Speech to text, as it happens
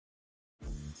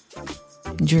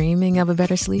Dreaming of a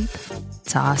better sleep?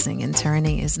 Tossing and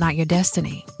turning is not your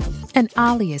destiny. And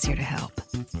Ollie is here to help.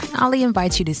 Ollie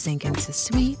invites you to sink into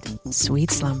sweet,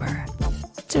 sweet slumber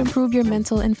to improve your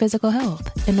mental and physical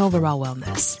health and overall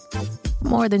wellness.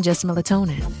 More than just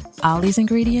melatonin, Ollie's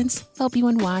ingredients help you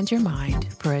unwind your mind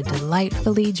for a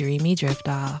delightfully dreamy drift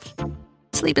off.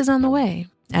 Sleep is on the way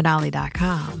at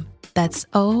Ollie.com. That's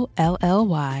OLLY.com.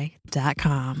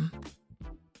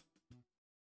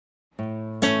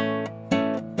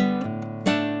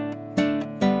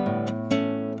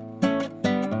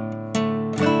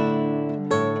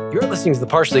 You're listening to The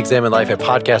Partially Examined Life, a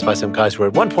podcast by some guys who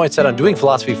at one point set on doing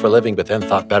philosophy for a living, but then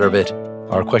thought better of it.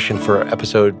 Our question for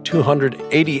episode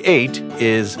 288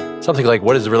 is something like,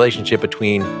 what is the relationship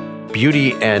between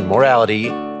beauty and morality?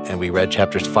 And we read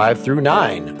chapters 5 through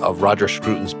 9 of Roger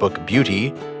Scruton's book,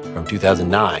 Beauty, from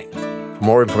 2009. For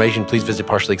more information, please visit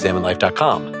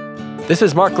partiallyexaminedlife.com. This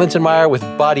is Mark Linsenmeyer with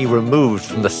body removed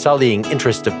from the sullying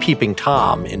interest of Peeping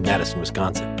Tom in Madison,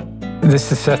 Wisconsin.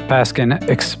 This is Seth Paskin,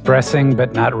 expressing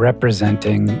but not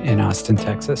representing in Austin,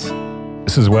 Texas.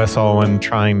 This is Wes Alwyn,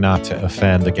 trying not to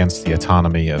offend against the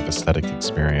autonomy of aesthetic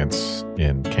experience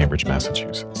in Cambridge,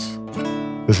 Massachusetts.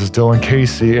 This is Dylan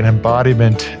Casey, an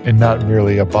embodiment and not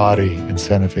merely a body in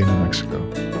Santa Fe, New Mexico.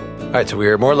 All right, so we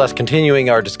are more or less continuing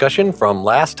our discussion from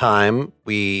last time.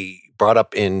 We brought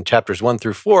up in chapters 1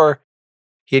 through 4,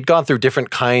 he had gone through different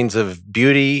kinds of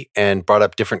beauty and brought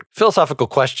up different philosophical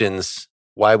questions,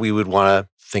 why we would want to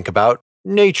think about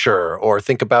nature or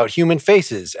think about human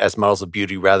faces as models of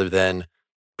beauty rather than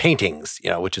paintings,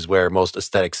 which is where most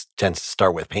aesthetics tends to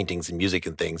start with, paintings and music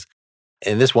and things.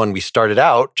 In this one, we started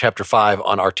out, chapter 5,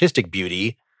 on artistic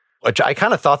beauty, which I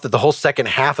kind of thought that the whole second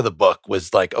half of the book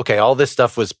was like, okay, all this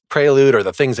stuff was prelude or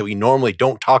the things that we normally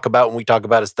don't talk about when we talk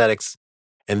about aesthetics.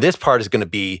 And this part is going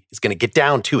to get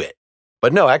down to it.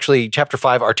 But no, actually, chapter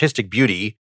 5, artistic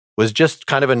beauty, was just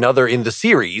kind of another in the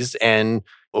series and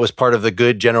was part of the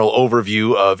good general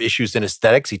overview of issues in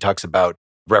aesthetics. He talks about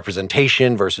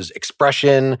representation versus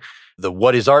expression, the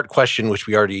what is art question, which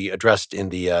we already addressed in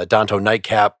the Danto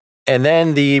Nightcap. And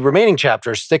then the remaining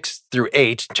chapters, 6 through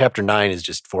 8, chapter 9 is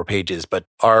just 4 pages, but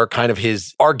are kind of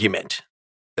his argument.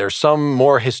 There's some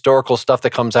more historical stuff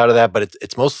that comes out of that, but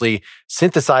it's mostly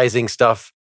synthesizing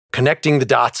stuff, connecting the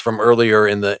dots from earlier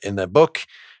in the book,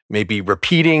 maybe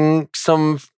repeating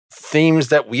some themes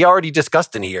that we already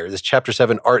discussed in here. This chapter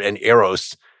 7, Art and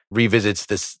Eros, revisits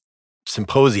this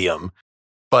symposium.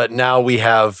 But now we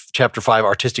have chapter 5,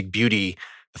 Artistic Beauty,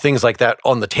 things like that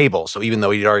on the table. So even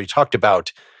though he'd already talked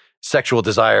about sexual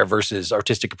desire versus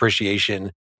artistic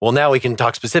appreciation, well, now we can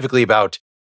talk specifically about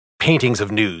paintings of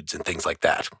nudes and things like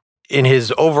that. In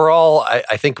his overall,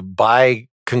 I think by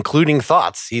concluding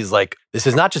thoughts, he's like, this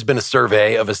has not just been a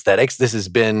survey of aesthetics, this has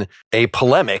been a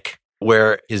polemic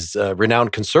where his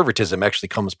renowned conservatism actually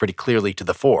comes pretty clearly to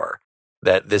the fore,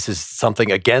 that this is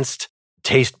something against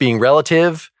taste being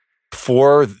relative,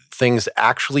 for things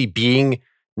actually being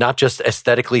not just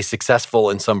aesthetically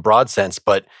successful in some broad sense,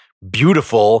 but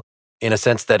beautiful in a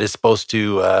sense that is supposed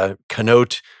to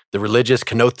connote the religious,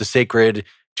 connote the sacred,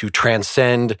 to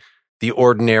transcend the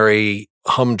ordinary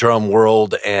humdrum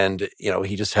world. And,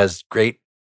 he just has great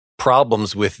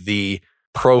problems with the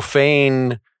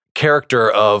profane character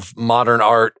of modern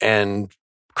art and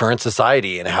current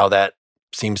society and how that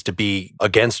seems to be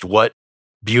against what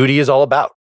beauty is all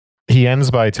about. He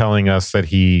ends by telling us that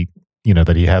he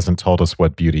hasn't told us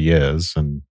what beauty is,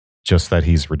 and just that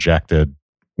he's rejected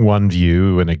one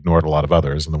view and ignored a lot of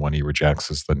others. And the one he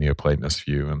rejects is the Neoplatonist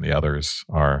view, and the others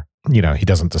are, he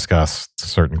doesn't discuss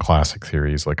certain classic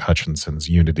theories like Hutchinson's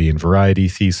unity and variety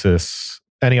thesis.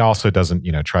 And he also doesn't,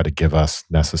 try to give us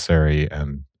necessary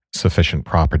and sufficient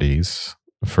properties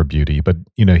for beauty. But,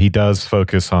 he does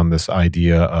focus on this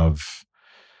idea of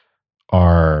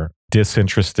our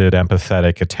disinterested,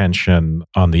 empathetic attention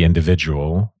on the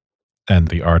individual. And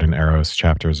the Art and Eros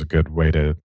chapter is a good way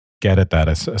to get at that,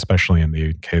 especially in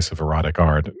the case of erotic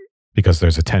art, because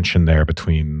there's a tension there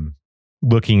between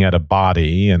looking at a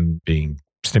body and being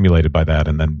stimulated by that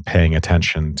and then paying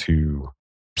attention to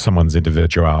someone's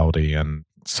individuality and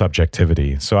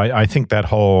subjectivity. So I think that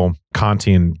whole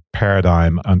Kantian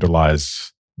paradigm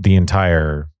underlies the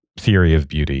entire theory of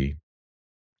beauty,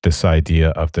 this idea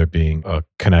of there being a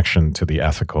connection to the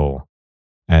ethical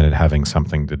and it having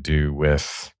something to do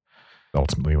with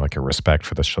ultimately like a respect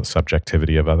for the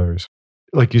subjectivity of others.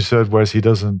 Like you said, Wes, he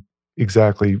doesn't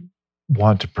exactly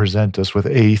want to present us with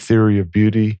a theory of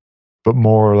beauty, but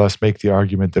more or less make the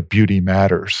argument that beauty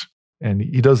matters. And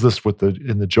he does this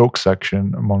in the joke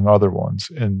section, among other ones,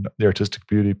 in the artistic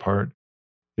beauty part,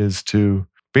 is to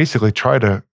basically try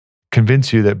to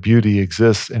convince you that beauty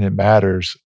exists and it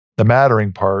matters. The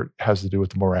mattering part has to do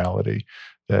with the morality,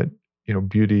 that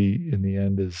beauty in the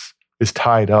end is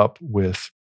tied up with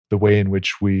the way in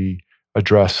which we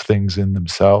address things in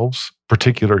themselves,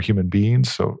 particular human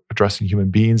beings. So addressing human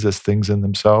beings as things in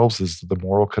themselves is the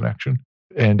moral connection.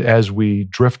 And as we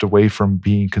drift away from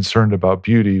being concerned about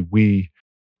beauty, we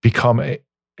become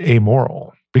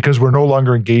amoral because we're no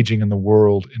longer engaging in the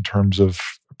world in terms of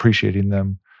appreciating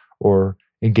them or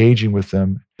engaging with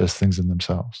them as things in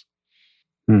themselves.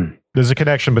 There's a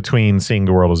connection between seeing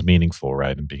the world as meaningful,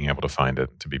 right, and being able to find it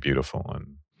to be beautiful.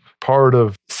 And part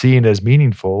of seeing as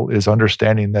meaningful is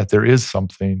understanding that there is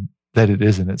something that it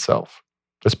is in itself.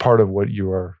 That's part of what you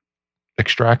are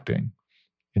extracting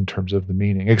in terms of the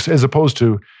meaning, as opposed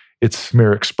to its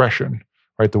mere expression,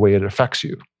 right? The way it affects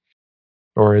you,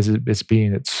 or as it's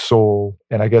being its soul.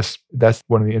 And I guess that's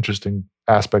one of the interesting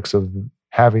aspects of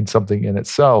having something in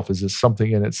itself, is it's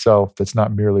something in itself that's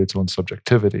not merely its own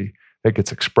subjectivity that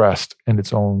gets expressed in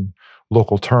its own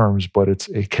local terms, but it's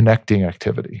a connecting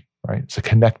activity, right? It's a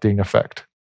connecting effect.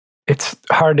 It's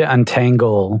hard to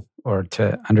untangle or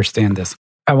to understand this.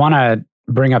 I want to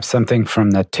bring up something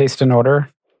from the Taste and Order,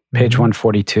 page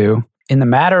 142. In the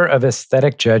matter of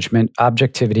aesthetic judgment,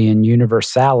 objectivity and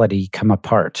universality come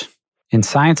apart. In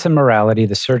science and morality,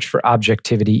 the search for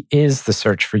objectivity is the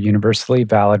search for universally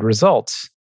valid results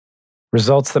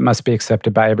that must be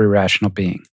accepted by every rational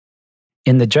being.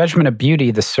 In the judgment of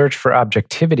beauty, the search for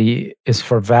objectivity is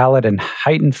for valid and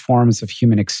heightened forms of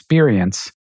human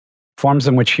experience, forms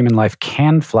in which human life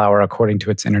can flower according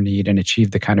to its inner need and achieve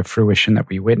the kind of fruition that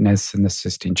we witness in the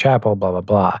Sistine Chapel, blah, blah,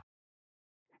 blah.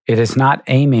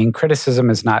 Criticism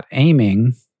is not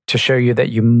aiming to show you that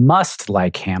you must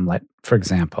like Hamlet, for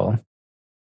example.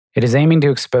 It is aiming to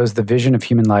expose the vision of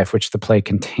human life which the play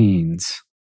contains,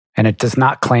 and it does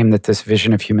not claim that this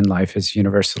vision of human life is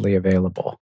universally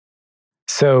available.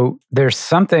 So there's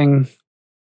something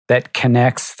that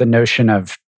connects the notion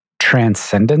of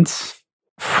transcendence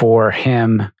for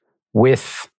him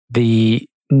with the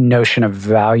notion of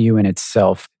value in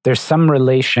itself. There's some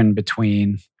relation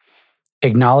between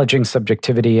acknowledging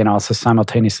subjectivity and also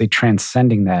simultaneously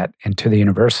transcending that into the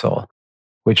universal,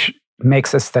 which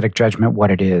makes aesthetic judgment what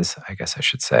it is, I guess I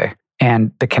should say.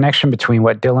 And the connection between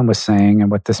what Dylan was saying and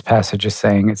what this passage is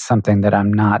saying is something that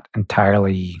I'm not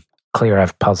entirely clear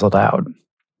I've puzzled out.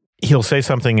 He'll say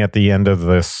something at the end of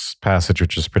this passage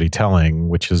which is pretty telling,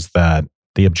 which is that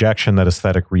the objection that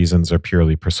aesthetic reasons are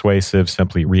purely persuasive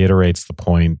simply reiterates the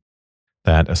point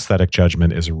that aesthetic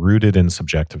judgment is rooted in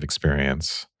subjective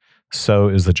experience. So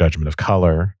is the judgment of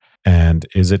color. And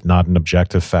is it not an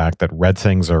objective fact that red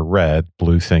things are red,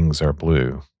 blue things are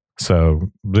blue?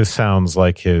 So this sounds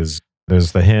like there's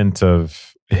the hint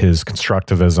of his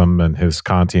constructivism and his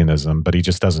Kantianism, but he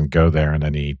just doesn't go there in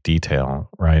any detail,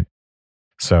 right?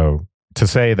 So to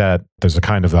say that there's a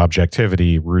kind of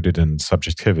objectivity rooted in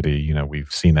subjectivity,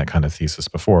 we've seen that kind of thesis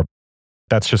before.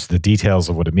 That's just the details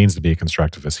of what it means to be a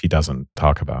constructivist he doesn't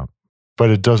talk about. But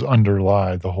it does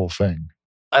underlie the whole thing.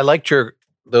 I liked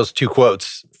those two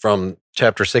quotes from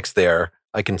chapter 6 there.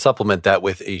 I can supplement that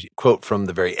with a quote from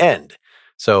the very end.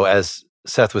 So as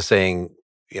Seth was saying,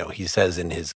 he says in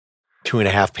his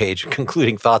 2.5-page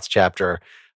concluding thoughts chapter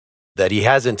that he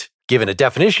hasn't given a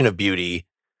definition of beauty.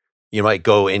 You might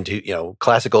go into,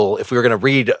 classical, if we were going to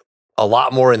read a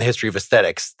lot more in the history of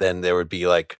aesthetics, then there would be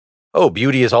like, oh,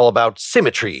 beauty is all about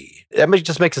symmetry. That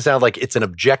just makes it sound like it's an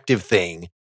objective thing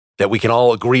that we can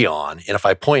all agree on. And if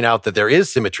I point out that there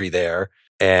is symmetry there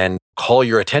and call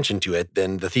your attention to it,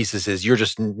 then the thesis is you're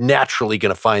just naturally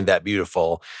going to find that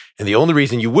beautiful. And the only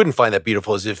reason you wouldn't find that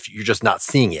beautiful is if you're just not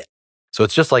seeing it. So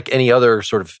it's just like any other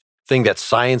sort of thing that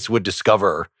science would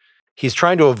discover. He's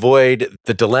trying to avoid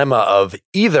the dilemma of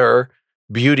either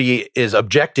beauty is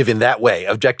objective in that way,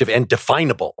 objective and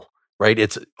definable, right?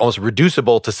 It's almost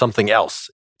reducible to something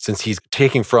else. Since he's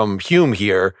taking from Hume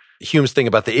here, Hume's thing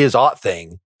about the is-ought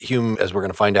thing, Hume, as we're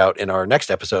going to find out in our next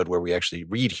episode where we actually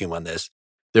read Hume on this,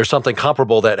 there's something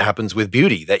comparable that happens with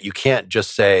beauty, that you can't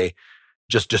just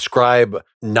describe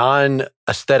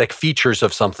non-aesthetic features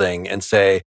of something and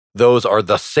say, those are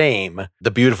the same.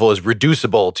 The beautiful is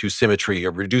reducible to symmetry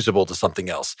or reducible to something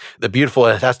else. The beautiful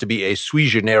has to be a sui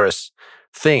generis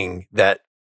thing that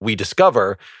we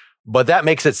discover, but that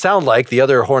makes it sound like the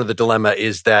other horn of the dilemma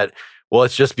is that, well,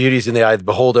 it's just beauty's in the eye of the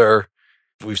beholder.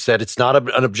 We've said it's not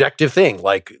an objective thing,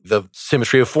 like the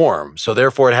symmetry of form. So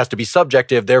therefore it has to be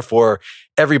subjective. Therefore,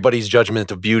 everybody's judgment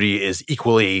of beauty is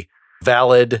equally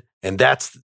valid. And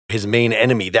that's his main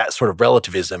enemy, that sort of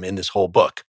relativism in this whole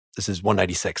book. This is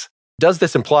 196. Does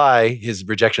this imply his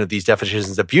rejection of these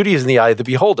definitions that beauty is in the eye of the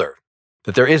beholder?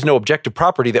 that there is no objective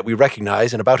property that we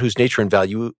recognize and about whose nature and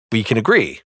value we can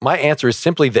agree? My answer is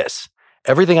simply this.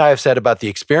 Everything I have said about the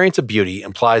experience of beauty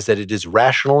implies that it is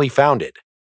rationally founded.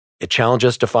 It challenges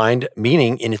us to find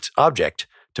meaning in its object,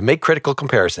 to make critical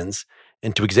comparisons,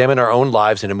 and to examine our own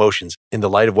lives and emotions in the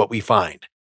light of what we find.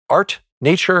 Art,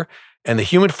 nature, and the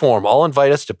human form all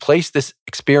invite us to place this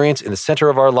experience in the center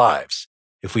of our lives.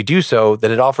 If we do so,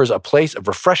 then it offers a place of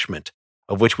refreshment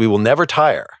of which we will never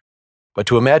tire. But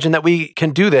to imagine that we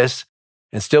can do this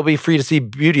and still be free to see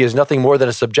beauty as nothing more than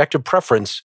a subjective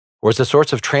preference or as a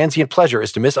source of transient pleasure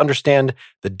is to misunderstand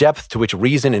the depth to which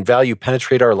reason and value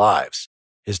penetrate our lives,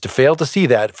 is to fail to see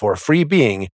that for a free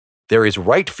being, there is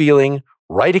right feeling,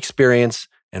 right experience,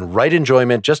 and right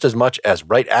enjoyment just as much as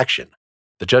right action.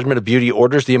 The judgment of beauty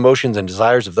orders the emotions and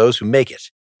desires of those who make it.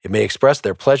 It may express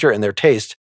their pleasure and their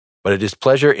taste, but it is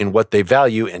pleasure in what they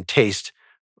value and taste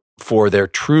for their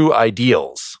true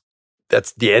ideals.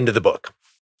 That's the end of the book.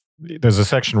 There's a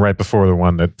section right before the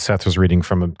one that Seth was reading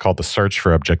from called The Search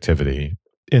for Objectivity.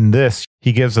 In this,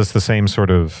 he gives us the same sort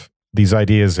of, these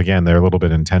ideas, again, they're a little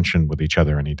bit in tension with each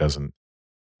other and he doesn't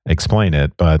explain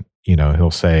it, but, he'll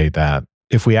say that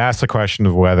if we ask the question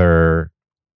of whether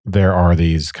there are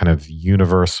these kind of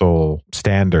universal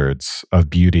standards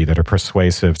of beauty that are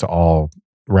persuasive to all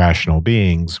rational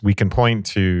beings, we can point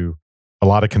to a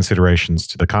lot of considerations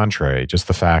to the contrary, just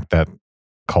the fact that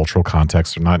cultural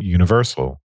contexts are not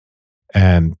universal.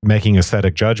 And making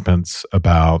aesthetic judgments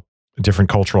about different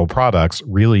cultural products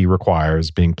really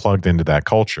requires being plugged into that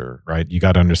culture, right? You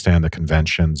got to understand the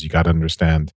conventions, you got to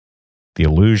understand the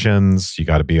illusions, you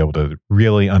got to be able to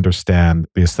really understand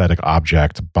the aesthetic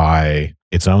object by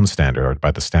its own standard, or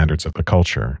by the standards of the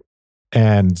culture.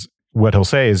 And what he'll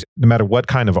say is, no matter what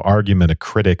kind of argument a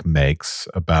critic makes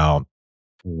about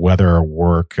whether a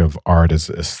work of art is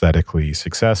aesthetically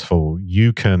successful,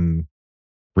 you can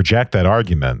reject that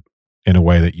argument in a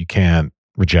way that you can't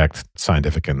reject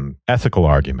scientific and ethical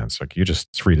arguments. Like you're just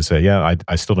free to say, yeah,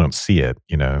 I still don't see it.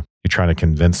 You're trying to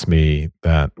convince me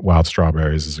that Wild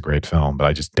Strawberries is a great film, but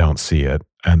I just don't see it.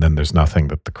 And then there's nothing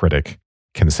that the critic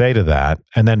can say to that.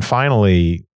 And then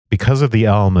finally, because of the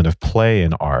element of play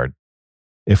in art,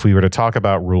 if we were to talk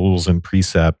about rules and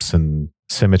precepts and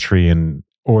symmetry and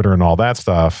order and all that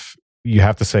stuff, you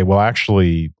have to say, well,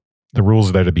 actually, the rules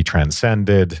are there to be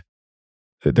transcended.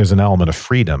 There's an element of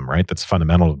freedom, right? That's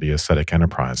fundamental to the aesthetic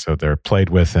enterprise. So they're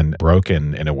played with and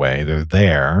broken in a way. They're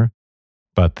there,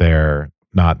 but they're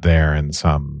not there in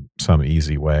some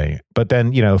easy way. But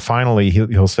then, finally,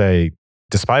 he'll say,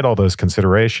 despite all those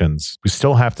considerations, we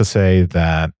still have to say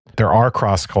that there are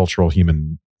cross-cultural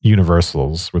human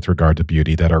universals with regard to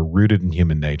beauty that are rooted in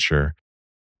human nature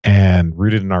and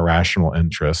rooted in our rational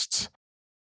interests.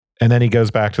 And then he goes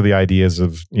back to the ideas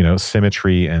of,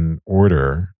 symmetry and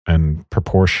order and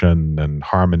proportion and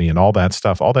harmony and all that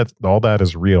stuff. All that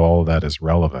is real. All of that is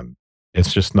relevant.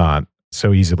 It's just not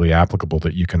so easily applicable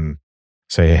that you can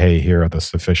say, hey, here are the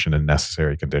sufficient and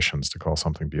necessary conditions to call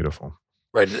something beautiful.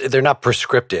 Right. They're not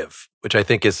prescriptive, which I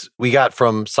think is, we got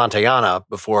from Santayana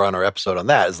before on our episode on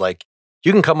that, is like,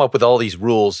 you can come up with all these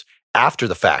rules after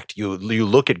the fact. You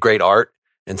look at great art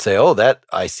and say, oh, that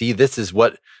I see, this is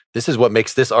what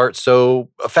makes this art so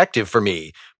effective for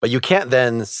me. But you can't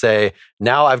then say,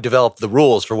 now I've developed the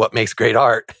rules for what makes great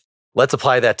art. Let's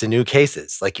apply that to new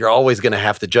cases. Like you're always going to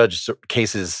have to judge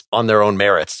cases on their own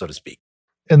merits, so to speak.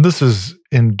 And this is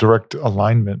in direct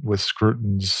alignment with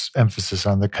Scruton's emphasis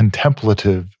on the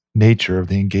contemplative nature of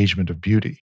the engagement of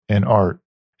beauty and art.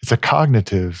 It's a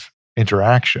cognitive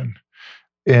interaction.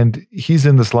 And he's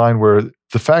in this line where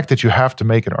the fact that you have to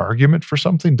make an argument for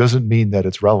something doesn't mean that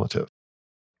it's relative,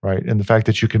 right? And the fact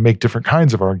that you can make different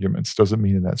kinds of arguments doesn't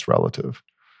mean that's relative.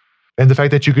 And the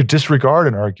fact that you could disregard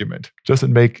an argument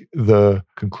doesn't make the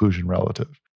conclusion relative.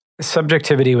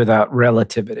 Subjectivity without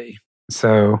relativity.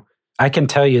 So I can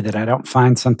tell you that I don't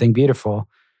find something beautiful.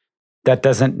 That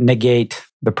doesn't negate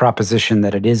the proposition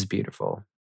that it is beautiful,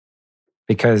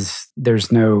 because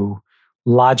there's no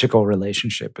logical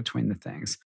relationship between the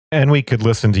things. And we could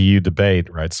listen to you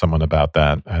debate, right, someone about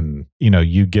that. And,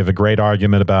 you give a great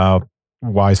argument about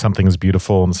why something is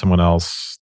beautiful and someone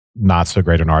else not so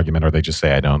great an argument, or they just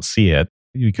say, I don't see it.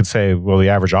 You could say, well, the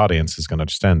average audience is going to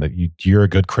understand that you're a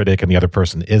good critic and the other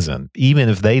person isn't, even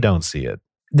if they don't see it.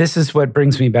 This is what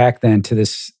brings me back then to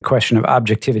this question of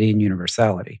objectivity and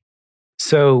universality.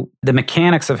 So the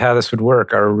mechanics of how this would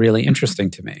work are really interesting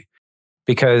to me,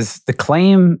 because the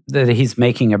claim that he's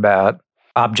making about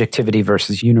objectivity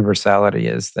versus universality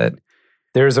is that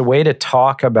there's a way to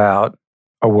talk about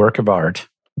a work of art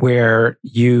where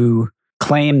you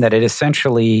claim that it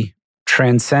essentially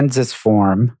transcends its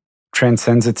form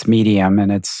transcends its medium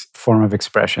and its form of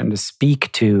expression to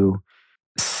speak to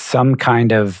some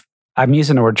kind of, I'm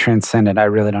using the word transcendent, I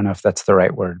really don't know if that's the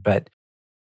right word, but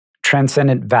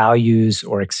transcendent values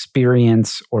or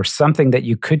experience or something that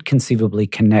you could conceivably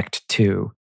connect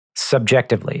to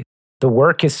subjectively. The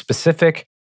work is specific,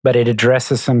 but it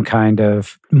addresses some kind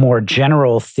of more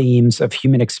general themes of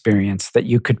human experience that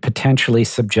you could potentially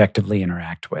subjectively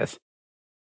interact with.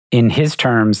 In his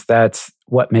terms, that's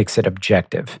what makes it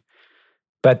objective.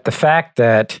 But the fact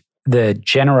that the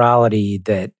generality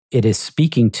that it is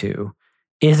speaking to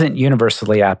isn't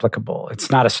universally applicable.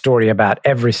 It's not a story about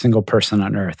every single person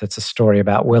on earth. It's a story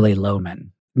about Willy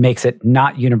Loman. Makes it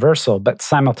not universal, but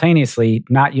simultaneously,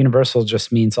 not universal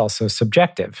just means also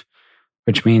subjective,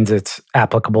 which means it's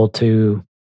applicable to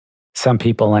some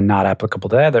people and not applicable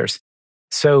to others.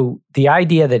 So the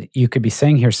idea that you could be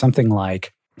saying here something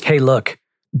like, hey, look,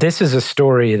 this is a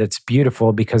story that's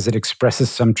beautiful because it expresses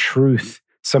some truth,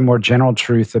 some more general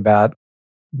truth about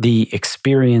the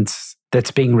experience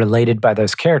that's being related by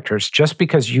those characters. Just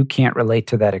because you can't relate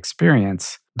to that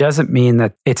experience doesn't mean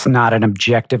that it's not an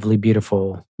objectively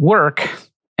beautiful work,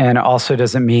 and also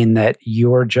doesn't mean that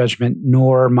your judgment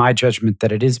nor my judgment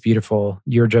that it is beautiful,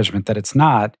 your judgment that it's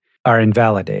not, are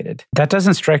invalidated. That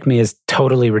doesn't strike me as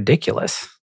totally ridiculous.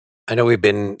 I know we've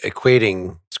been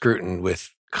equating Scruton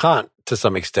with Kant to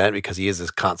some extent because he is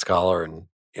this Kant scholar and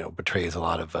betrays a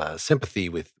lot of sympathy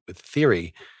with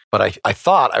theory. But I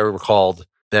thought I recalled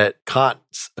that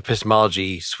Kant's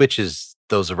epistemology switches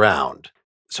those around.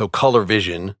 So color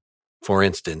vision, for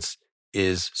instance,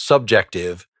 is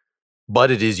subjective,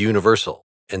 but it is universal.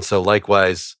 And so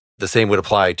likewise, the same would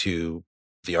apply to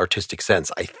the artistic sense.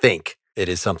 I think it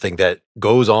is something that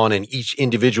goes on in each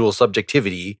individual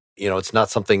subjectivity. It's not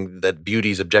something that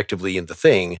beauty is objectively in the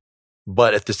thing,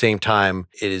 but at the same time,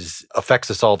 affects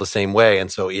us all the same way.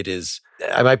 And so it is,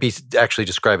 I might be actually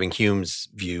describing Hume's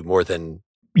view more than.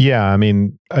 Yeah, I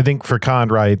mean, I think for Kant,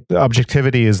 right,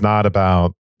 objectivity is not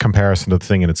about comparison to the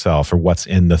thing in itself or what's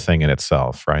in the thing in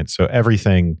itself, right? So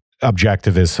everything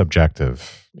objective is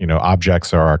subjective.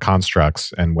 Objects are our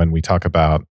constructs. And when we talk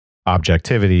about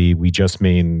objectivity, we just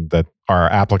mean that our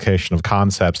application of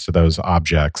concepts to those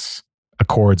objects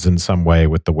accords in some way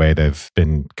with the way they've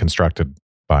been constructed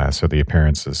by us or the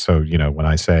appearances. So, when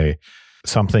I say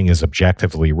something is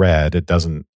objectively red, it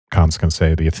doesn't, Kant's going to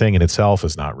say the thing in itself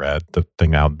is not red, the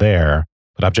thing out there.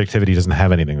 But objectivity doesn't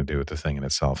have anything to do with the thing in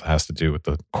itself. It has to do with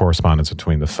the correspondence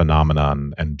between the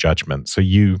phenomenon and judgment. So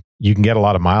you can get a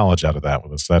lot of mileage out of that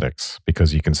with aesthetics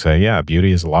because you can say, yeah,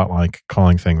 beauty is a lot like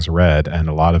calling things red. And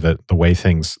a lot of it, the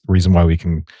reason why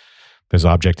there's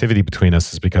objectivity between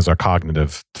us is because our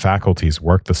cognitive faculties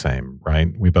work the same, right?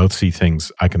 We both see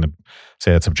things, I can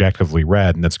say it's objectively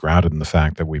red, and it's grounded in the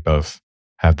fact that we both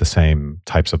have the same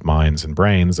types of minds and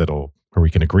brains where we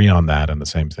can agree on that. And the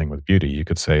same thing with beauty. You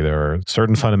could say there are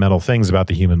certain fundamental things about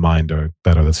the human mind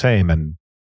that are the same, and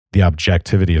the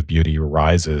objectivity of beauty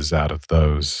arises out of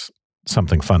those,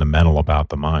 something fundamental about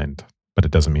the mind, but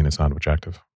it doesn't mean it's not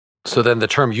objective. So then the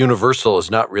term universal is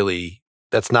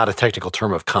that's not a technical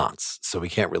term of Kant's. So we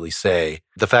can't really say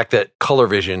the fact that color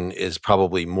vision is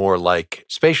probably more like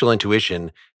spatial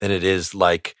intuition than it is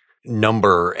like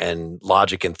number and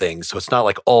logic and things. So it's not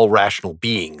like all rational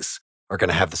beings are going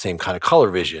to have the same kind of color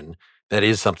vision. That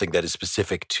is something that is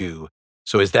specific to.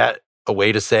 So is that a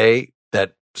way to say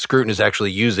that Scruton is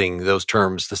actually using those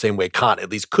terms the same way Kant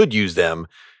at least could use them,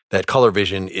 that color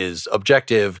vision is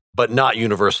objective, but not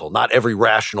universal? Not every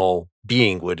rational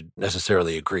being would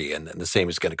necessarily agree. And the same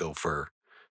is going to go for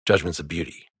judgments of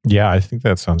beauty. Yeah, I think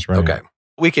that sounds right. Okay.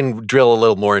 We can drill a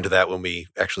little more into that when we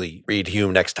actually read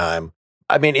Hume next time.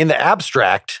 I mean, in the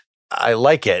abstract, I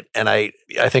like it. And I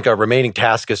think our remaining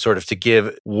task is sort of to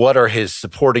give what are his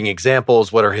supporting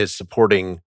examples, what are his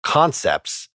supporting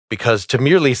concepts, because to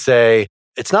merely say,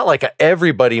 it's not like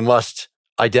everybody must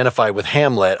identify with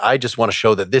Hamlet. I just want to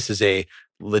show that this is a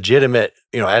legitimate,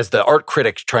 as the art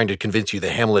critic trying to convince you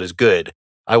that Hamlet is good,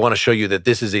 I want to show you that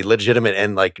this is a legitimate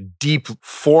and like deep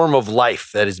form of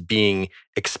life that is being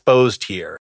exposed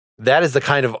here. That is the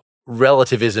kind of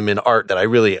relativism in art that I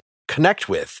really connect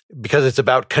with, because it's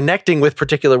about connecting with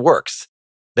particular works.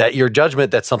 That your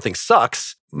judgment that something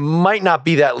sucks might not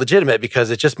be that legitimate because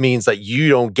it just means that you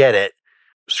don't get it.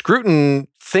 Scruton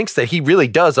thinks that he really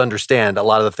does understand a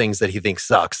lot of the things that he thinks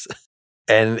sucks.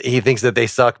 And he thinks that they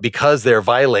suck because they're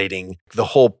violating the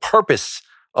whole purpose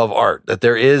of art, that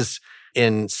there is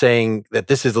in saying that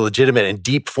this is a legitimate and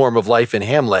deep form of life in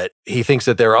Hamlet. He thinks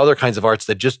that there are other kinds of arts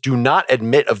that just do not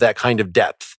admit of that kind of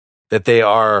depth, that they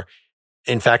are,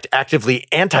 in fact, actively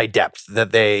anti-depth,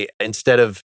 that they, instead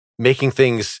of making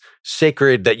things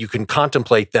sacred that you can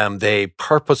contemplate them, they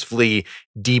purposefully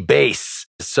debase.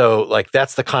 So like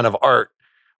that's the kind of art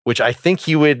which I think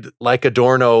he would, like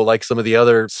Adorno, like some of the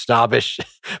other snobbish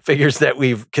figures that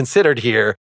we've considered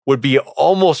here, would be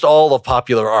almost all of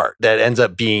popular art that ends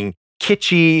up being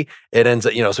kitschy. It ends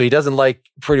up, so he doesn't like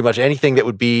pretty much anything that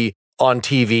would be on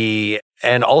TV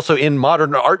and also in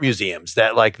modern art museums,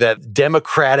 that like that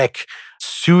democratic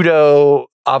pseudo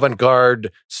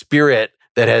avant-garde spirit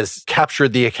that has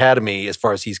captured the Academy as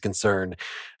far as he's concerned,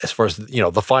 as far as,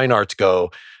 the fine arts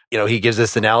go. He gives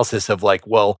this analysis of like,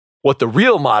 well, what the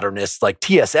real modernists like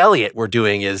T.S. Eliot were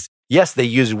doing is, yes, they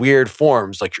use weird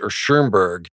forms like or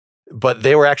Schoenberg, but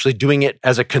they were actually doing it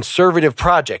as a conservative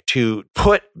project to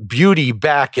put beauty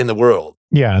back in the world.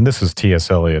 Yeah, and this is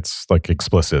T.S. Eliot's like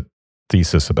explicit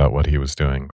thesis about what he was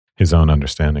doing, his own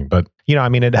understanding. But,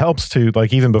 it helps to,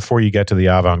 like, even before you get to the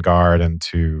avant-garde and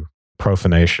to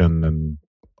profanation and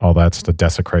all that's the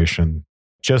desecration,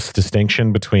 just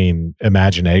distinction between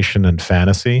imagination and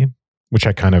fantasy, which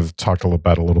I kind of talked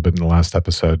about a little bit in the last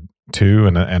episode too.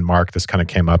 And Mark, this kind of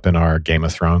came up in our Game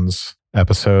of Thrones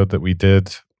episode that we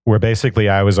did, where basically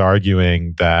I was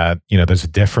arguing that, there's a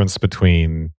difference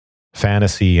between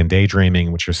fantasy and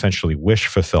daydreaming, which are essentially wish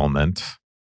fulfillment.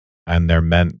 And they're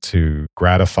meant to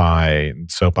gratify, and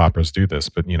soap operas do this,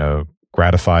 but,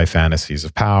 gratify fantasies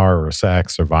of power or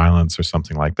sex or violence or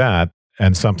something like that,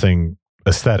 and something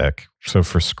aesthetic. So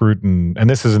for Scruton, and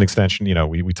this is an extension,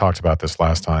 we talked about this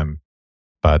last time,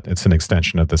 but it's an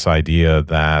extension of this idea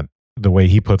that the way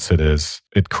he puts it is,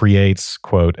 it creates,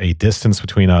 quote, a distance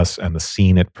between us and the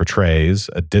scene it portrays,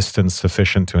 a distance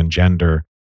sufficient to engender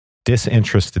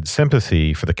disinterested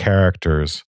sympathy for the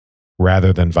characters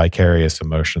rather than vicarious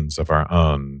emotions of our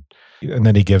own. And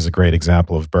then he gives a great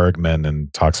example of Bergman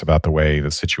and talks about the way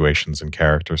the situations and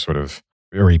characters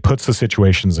or he puts the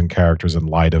situations and characters in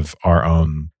light of our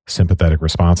own sympathetic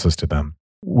responses to them,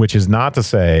 which is not to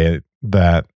say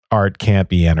that art can't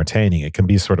be entertaining. It can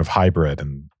be sort of hybrid,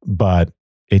 but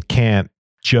it can't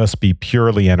just be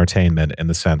purely entertainment in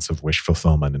the sense of wish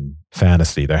fulfillment and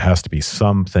fantasy. There has to be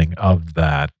something of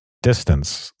that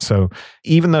distance. So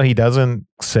even though he doesn't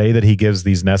say that he gives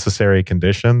these necessary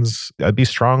conditions, I'd be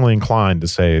strongly inclined to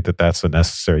say that that's a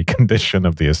necessary condition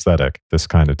of the aesthetic, this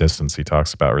kind of distance he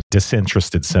talks about, or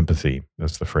disinterested sympathy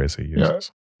is the phrase he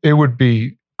uses. Yeah, it would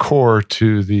be core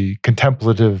to the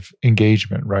contemplative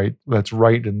engagement, right? That's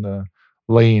right in the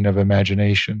lane of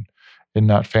imagination and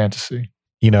not fantasy.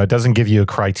 It doesn't give you a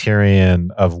criterion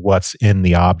of what's in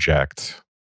the object.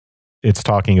 It's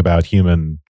talking about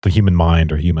the human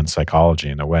mind or human psychology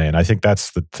in a way. And I think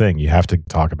that's the thing. You have to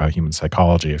talk about human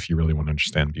psychology if you really want to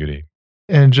understand beauty.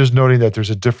 And just noting that there's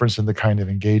a difference in the kind of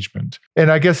engagement.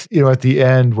 And I guess, at the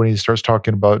end, when he starts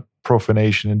talking about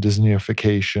profanation and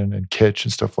Disneyification and kitsch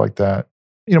and stuff like that,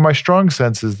 my strong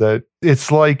sense is that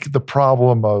it's like the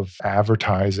problem of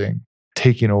advertising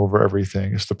taking over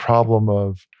everything. It's the problem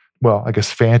of,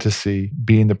 fantasy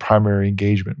being the primary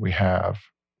engagement we have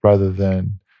rather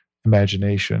than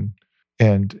imagination.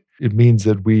 And it means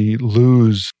that we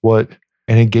lose an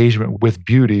engagement with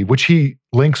beauty, which he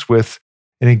links with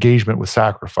an engagement with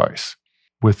sacrifice,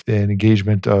 with an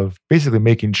engagement of basically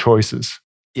making choices.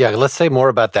 Yeah, let's say more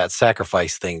about that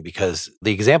sacrifice thing, because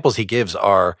the examples he gives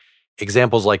are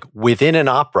examples like within an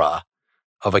opera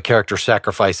of a character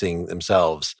sacrificing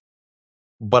themselves.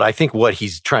 But I think what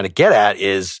he's trying to get at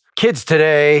is kids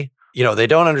today, they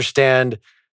don't understand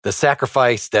the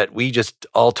sacrifice that we just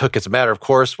all took as a matter of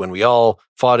course when we all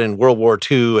fought in World War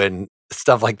II and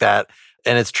stuff like that.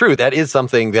 And it's true, that is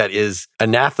something that is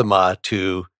anathema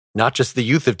to not just the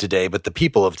youth of today, but the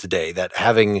people of today, that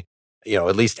having,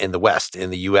 at least in the West,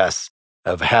 in the US,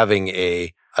 of having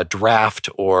a draft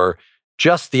or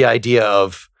just the idea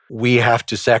of we have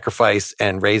to sacrifice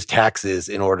and raise taxes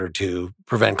in order to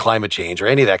prevent climate change or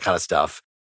any of that kind of stuff,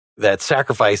 that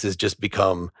sacrifice has just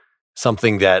become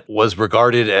something that was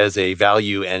regarded as a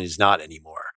value and is not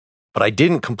anymore. But I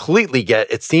didn't completely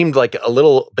it seemed like a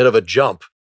little bit of a jump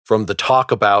from the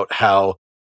talk about how,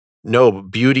 no,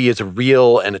 beauty is a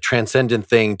real and a transcendent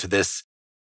thing to this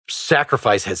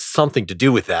sacrifice has something to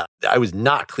do with that. I was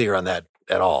not clear on that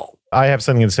at all. I have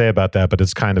something to say about that, but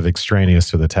it's kind of extraneous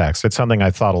to the text. It's something I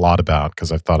thought a lot about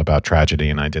because I've thought about tragedy,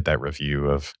 and I did that review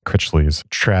of Critchley's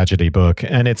tragedy book.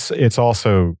 And it's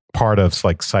also part of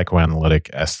like psychoanalytic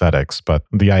aesthetics. But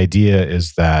the idea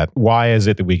is that why is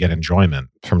it that we get enjoyment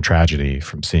from tragedy,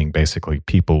 from seeing basically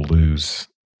people lose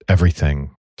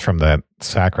everything, from that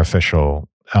sacrificial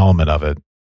element of it?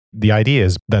 The idea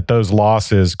is that those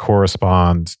losses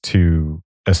correspond to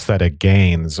aesthetic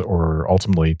gains or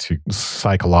ultimately to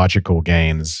psychological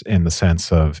gains in the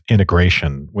sense of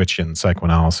integration, which in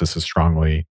psychoanalysis is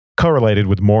strongly correlated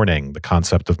with mourning, the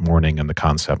concept of mourning and the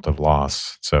concept of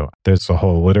loss. So there's a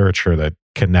whole literature that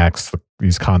connects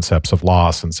these concepts of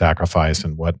loss and sacrifice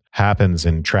and what happens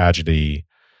in tragedy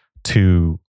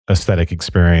to aesthetic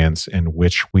experience in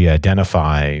which we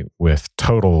identify with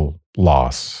total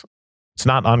loss. It's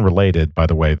not unrelated, by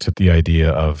the way, to the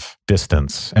idea of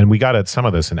distance. And we got at some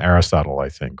of this in Aristotle, I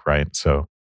think, right? So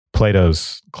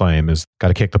Plato's claim is got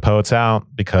to kick the poets out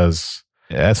because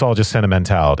that's all just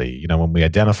sentimentality. You know, when we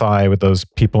identify with those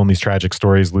people in these tragic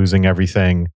stories losing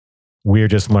everything, we're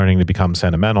just learning to become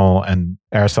sentimental. And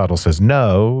Aristotle says,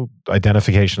 no,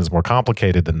 identification is more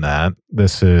complicated than that.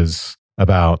 This is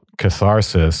about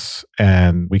catharsis,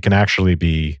 and we can actually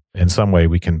be, in some way,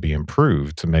 we can be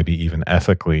improved, maybe even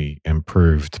ethically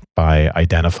improved by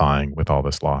identifying with all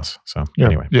this loss. So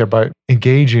anyway. Yeah, by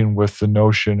engaging with the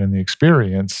notion and the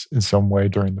experience in some way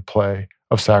during the play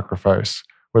of sacrifice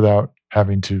without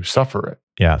having to suffer it.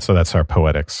 Yeah, so that's our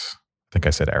poetics. I think I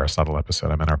said Aristotle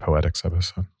episode. I meant our poetics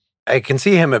episode. I can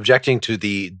see him objecting to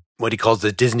what he calls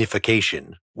the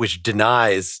Disneyfication, which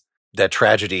denies that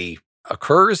tragedy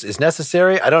occurs, is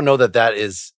necessary. I don't know that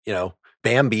is,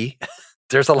 Bambi.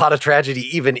 There's a lot of tragedy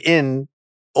even in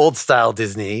old style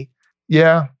Disney.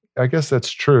 Yeah, I guess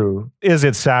that's true. Is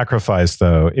it sacrifice,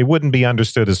 though? It wouldn't be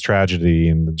understood as tragedy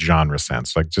in the genre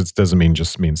sense. Like, just doesn't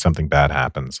mean something bad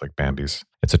happens. Like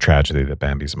it's a tragedy that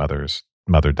Bambi's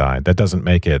mother died. That doesn't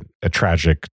make it a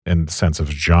tragic in the sense of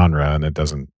genre, and it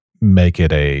doesn't make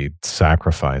it a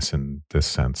sacrifice in this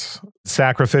sense.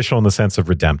 Sacrificial in the sense of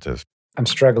redemptive. I'm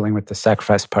struggling with the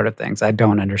sacrifice part of things. I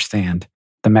don't understand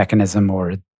the mechanism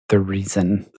or the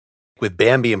reason. With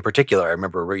Bambi in particular, I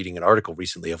remember reading an article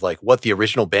recently of what the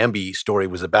original Bambi story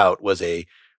was about was a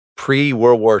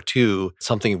pre-World War II,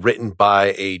 something written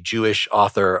by a Jewish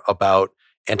author about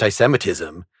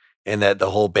anti-Semitism, and that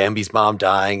the whole Bambi's mom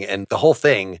dying and the whole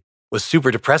thing was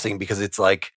super depressing because it's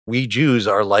like, we Jews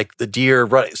are like the deer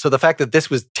running. So the fact that this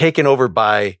was taken over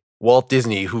by Walt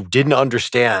Disney, who didn't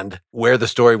understand where the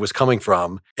story was coming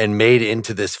from and made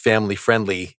into this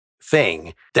family-friendly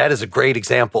thing, that is a great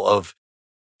example of,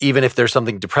 even if there's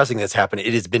something depressing that's happened,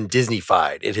 it has been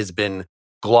Disneyfied. It has been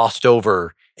glossed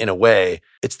over in a way.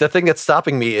 It's the thing that's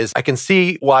stopping me is I can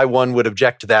see why one would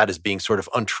object to that as being sort of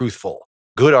untruthful.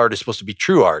 Good art is supposed to be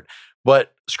true art.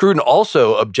 But Scruton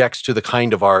also objects to the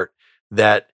kind of art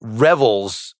that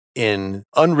revels in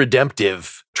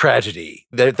unredemptive tragedy.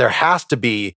 There has to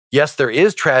be, yes, there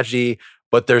is tragedy,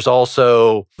 but there's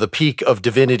also the peak of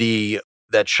divinity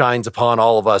that shines upon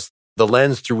all of us, the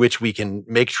lens through which we can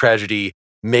make tragedy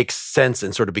make sense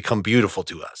and sort of become beautiful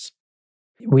to us.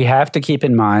 We have to keep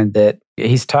in mind that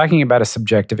he's talking about a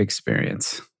subjective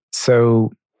experience.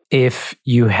 So if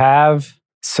you have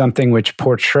something which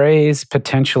portrays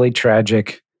potentially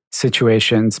tragic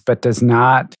situations, but does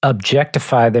not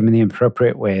objectify them in the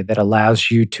appropriate way that allows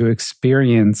you to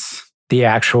experience the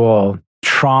actual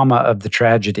trauma of the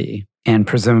tragedy and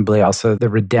presumably also the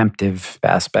redemptive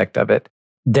aspect of it,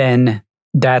 then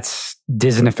that's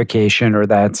Disneyfication,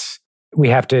 or we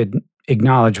have to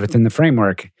acknowledge within the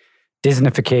framework,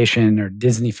 Disneyfication or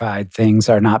Disneyfied things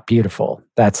are not beautiful.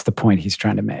 That's the point he's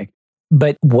trying to make.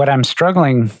 But what I'm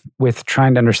struggling with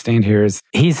trying to understand here is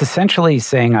he's essentially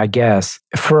saying, I guess,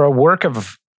 for a work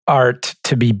of art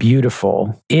to be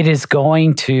beautiful, it is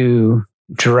going to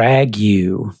drag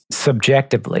you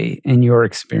subjectively in your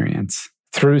experience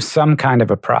through some kind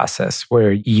of a process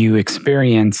where you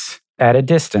experience at a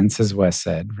distance, as Wes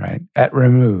said, right? At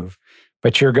remove.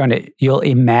 But you'll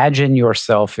imagine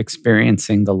yourself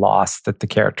experiencing the loss that the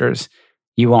characters,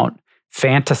 you won't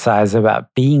fantasize about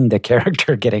being the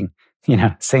character getting,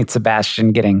 Saint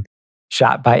Sebastian getting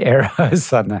shot by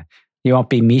arrows you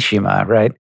won't be Mishima,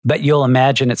 right? But you'll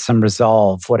imagine at some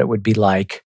resolve what it would be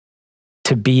like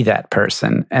to be that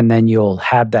person. And then you'll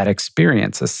have that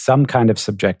experience as some kind of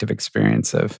subjective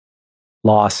experience of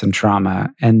loss and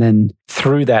trauma. And then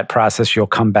through that process, you'll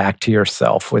come back to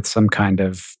yourself with some kind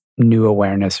of new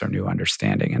awareness or new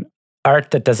understanding. And art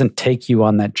that doesn't take you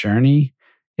on that journey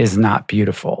is not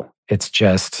beautiful. It's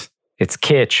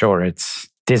kitsch, or it's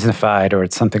Disneyfied, or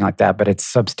it's something like that, but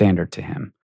it's substandard to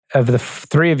him. Of the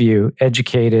three of you,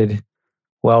 educated,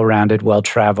 well-rounded,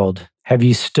 well-traveled, have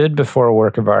you stood before a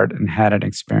work of art and had an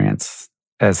experience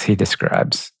as he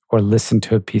describes, or listened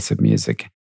to a piece of music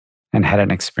and had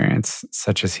an experience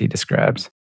such as he describes?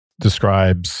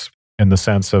 Describes in the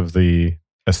sense of the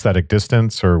aesthetic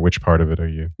distance, or which part of it are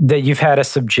you? That you've had a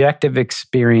subjective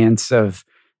experience of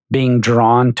being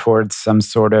drawn towards some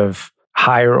sort of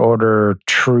higher order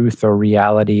truth or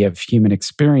reality of human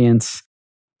experience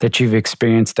that you've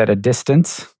experienced at a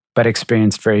distance, but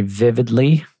experienced very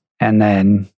vividly, and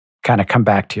then kind of come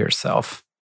back to yourself?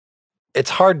 It's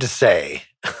hard to say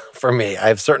for me.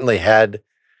 I've certainly had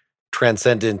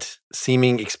transcendent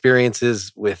seeming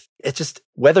experiences with it's just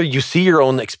whether you see your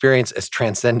own experience as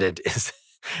transcendent is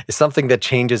something that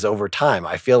changes over time.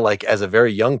 I feel like as a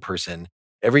very young person,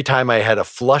 every time I had a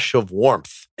flush of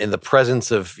warmth in the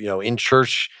presence of, in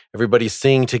church, everybody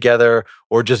singing together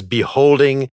or just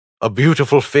beholding a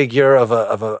beautiful figure of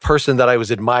a person that I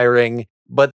was admiring.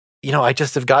 But, I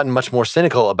just have gotten much more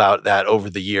cynical about that over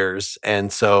the years.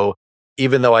 And so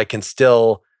even though I can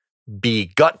still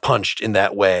be gut punched in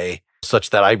that way, such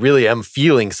that I really am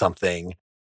feeling something,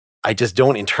 I just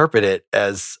don't interpret it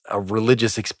as a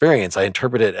religious experience. I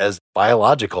interpret it as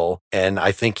biological. And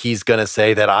I think he's going to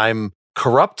say that I'm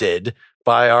corrupted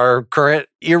by our current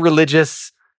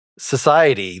irreligious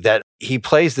society, that he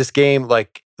plays this game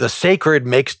like the sacred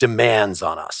makes demands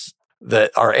on us,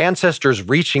 that our ancestors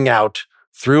reaching out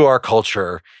through our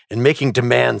culture and making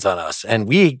demands on us. And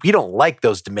we don't like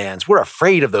those demands. We're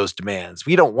afraid of those demands.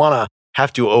 We don't want to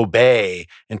have to obey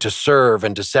and to serve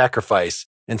and to sacrifice.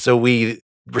 And so we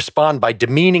respond by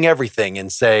demeaning everything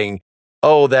and saying,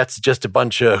 oh, that's just a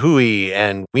bunch of hooey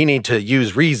and we need to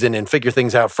use reason and figure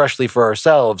things out freshly for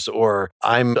ourselves. Or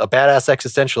I'm a badass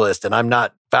existentialist and I'm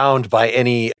not bound by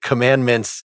any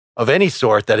commandments of any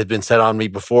sort that had been set on me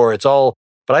before. But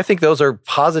I think those are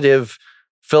positive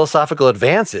philosophical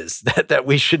advances that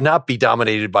we should not be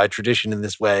dominated by tradition in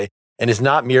this way. And it's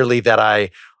not merely that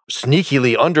I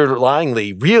sneakily,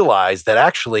 underlyingly realize that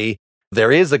actually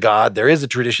there is a God, there is a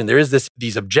tradition, there is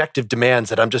these objective demands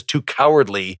that I'm just too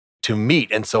cowardly to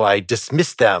meet. And so I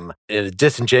dismiss them in a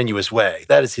disingenuous way.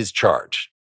 That is his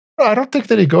charge. I don't think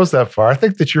that he goes that far. I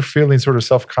think that you're feeling sort of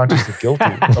self-conscious and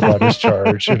guilty about his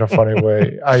charge in a funny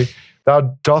way.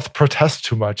 Thou doth protest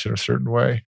too much in a certain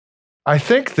way. I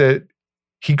think that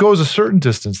he goes a certain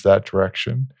distance that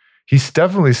direction. He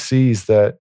definitely sees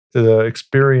that the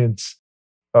experience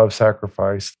of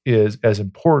sacrifice is as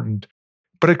important,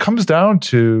 but it comes down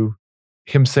to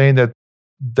him saying that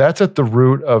that's at the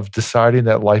root of deciding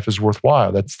that life is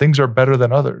worthwhile, that things are better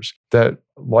than others, that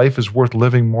life is worth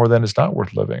living more than it's not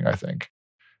worth living, I think.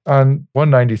 On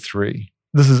 193,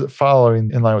 this is following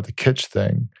in line with the kitsch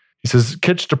thing. He says,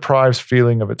 kitsch deprives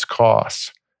feeling of its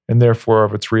costs and therefore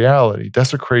of its reality.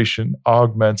 Desecration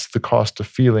augments the cost of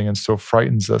feeling and so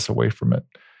frightens us away from it.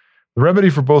 The remedy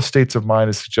for both states of mind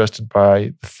is suggested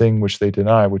by the thing which they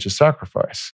deny, which is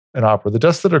sacrifice. In opera, the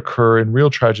deaths that occur in real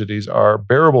tragedies are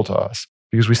bearable to us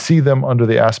because we see them under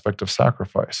the aspect of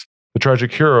sacrifice. The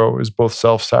tragic hero is both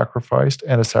self-sacrificed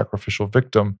and a sacrificial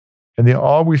victim, and the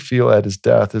awe we feel at his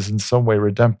death is in some way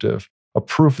redemptive, a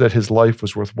proof that his life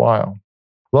was worthwhile.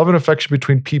 Love and affection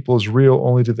between people is real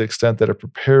only to the extent that it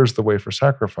prepares the way for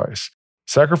sacrifice.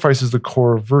 Sacrifice is the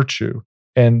core of virtue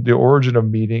and the origin of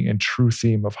meaning and true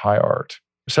theme of high art.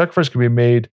 Sacrifice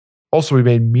can also be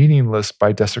made meaningless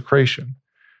by desecration.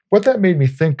 What that made me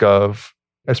think of,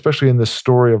 especially in this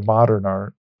story of modern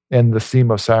art and the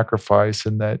theme of sacrifice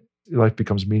and that life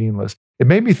becomes meaningless, it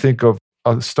made me think of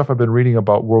stuff I've been reading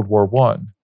about World War I,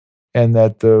 and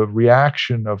that the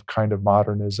reaction of kind of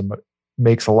modernism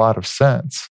makes a lot of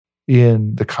sense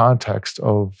in the context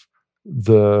of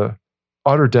the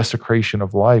utter desecration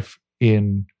of life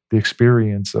in the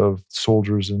experience of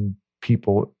soldiers and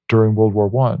people during World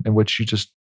War I, in which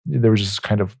there was just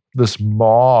kind of this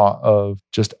maw of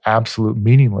just absolute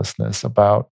meaninglessness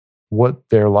about what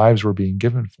their lives were being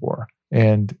given for.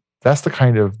 And that's the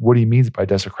kind of what he means by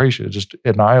desecration. It just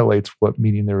annihilates what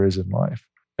meaning there is in life.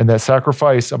 And that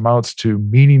sacrifice amounts to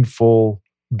meaningful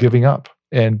giving up.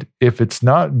 And if it's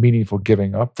not meaningful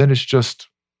giving up, then it's just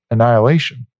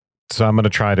annihilation. So I'm going to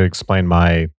try to explain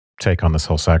my take on this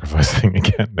whole sacrifice thing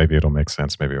again. Maybe it'll make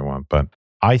sense, maybe it won't. But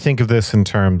I think of this in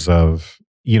terms of,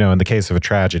 in the case of a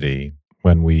tragedy,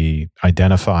 when we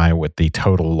identify with the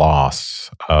total loss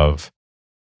of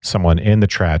someone in the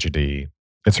tragedy,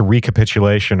 it's a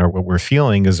recapitulation, or what we're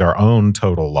feeling is our own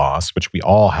total loss, which we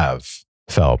all have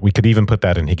felt. We could even put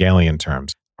that in Hegelian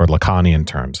terms or Lacanian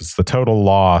terms. It's the total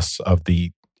loss of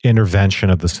the intervention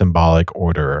of the symbolic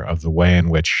order, of the way in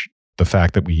which the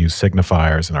fact that we use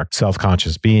signifiers in our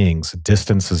self-conscious beings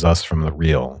distances us from the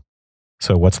real.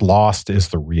 So what's lost is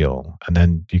the real. And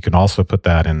then you can also put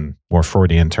that in more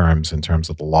Freudian terms, in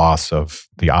terms of the loss of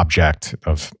the object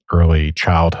of early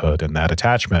childhood and that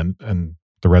attachment and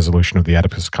the resolution of the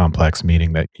Oedipus complex,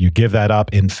 meaning that you give that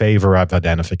up in favor of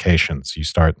identification. So you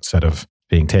start, instead of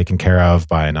being taken care of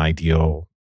by an ideal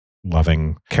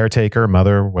loving caretaker,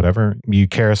 mother, whatever. You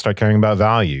start caring about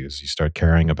values. You start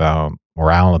caring about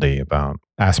morality, about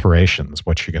aspirations,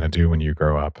 what you're going to do when you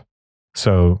grow up.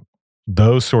 So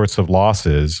those sorts of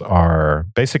losses are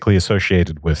basically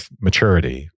associated with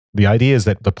maturity. The idea is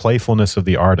that the playfulness of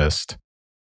the artist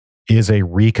is a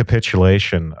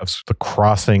recapitulation of the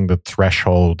crossing the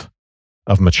threshold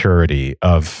of maturity,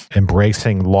 of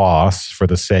embracing loss for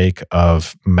the sake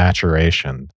of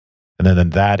maturation. And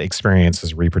then that experience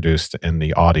is reproduced in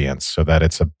the audience so that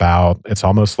it's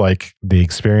almost like the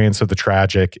experience of the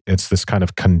tragic. It's this kind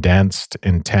of condensed,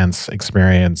 intense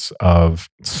experience of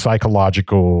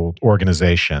psychological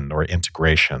organization or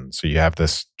integration. So you have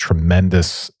this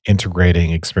tremendous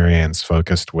integrating experience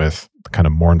focused with the kind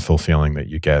of mournful feeling that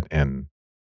you get in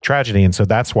tragedy. And so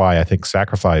that's why I think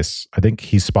sacrifice, I think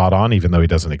he's spot on, even though he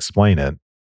doesn't explain it.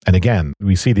 And again,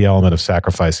 we see the element of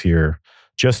sacrifice here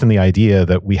just in the idea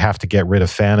that we have to get rid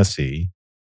of fantasy.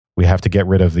 We have to get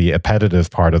rid of the appetitive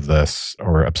part of this,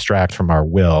 or abstract from our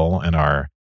will and our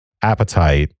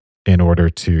appetite in order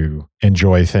to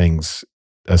enjoy things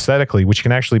aesthetically, which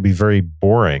can actually be very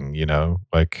boring,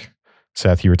 like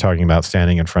Seth, you were talking about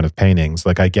standing in front of paintings.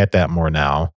 Like I get that more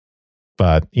now.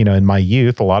 But, in my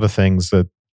youth, a lot of things that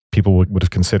people would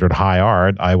have considered high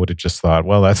art, I would have just thought,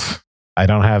 well, I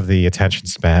don't have the attention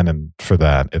span and for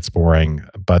that. It's boring.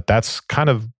 But that's kind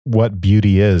of what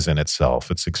beauty is in itself.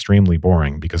 It's extremely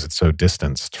boring because it's so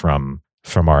distanced from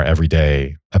our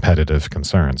everyday appetitive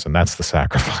concerns. And that's the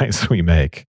sacrifice we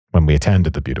make when we attend to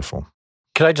the beautiful.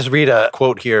 Can I just read a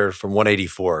quote here from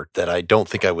 184 that I don't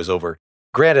think I was over?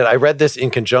 Granted, I read this in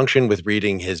conjunction with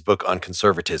reading his book on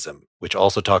conservatism, which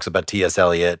also talks about T.S.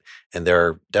 Eliot, and there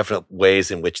are definite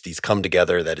ways in which these come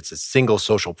together, that it's a single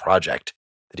social project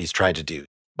that he's trying to do.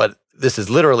 But this is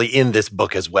literally in this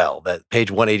book as well, that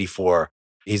page 184,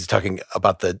 he's talking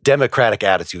about the democratic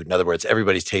attitude. In other words,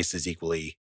 everybody's taste is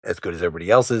equally as good as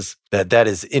everybody else's, that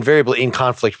is invariably in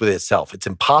conflict with itself. It's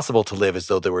impossible to live as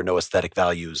though there were no aesthetic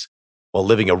values while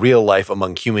living a real life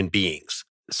among human beings.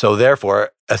 So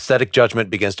therefore, aesthetic judgment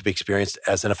begins to be experienced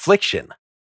as an affliction.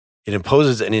 It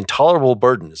imposes an intolerable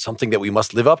burden, something that we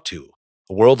must live up to,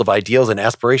 a world of ideals and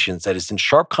aspirations that is in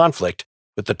sharp conflict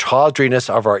with the tawdriness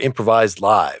of our improvised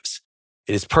lives.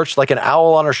 It is perched like an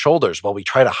owl on our shoulders while we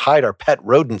try to hide our pet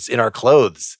rodents in our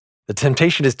clothes. The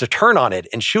temptation is to turn on it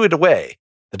and shoo it away.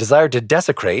 The desire to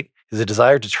desecrate is a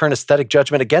desire to turn aesthetic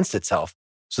judgment against itself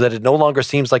so that it no longer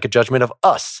seems like a judgment of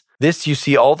us. This you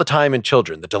see all the time in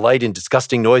children, the delight in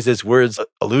disgusting noises, words,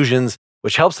 allusions,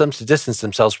 which helps them to distance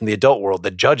themselves from the adult world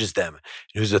that judges them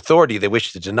and whose authority they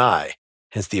wish to deny,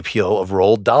 hence the appeal of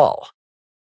Roald Dahl.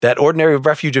 That ordinary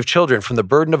refuge of children from the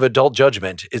burden of adult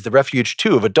judgment is the refuge,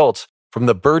 too, of adults from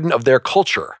the burden of their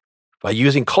culture. By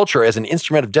using culture as an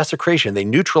instrument of desecration, they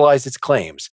neutralize its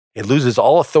claims. It loses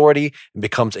all authority and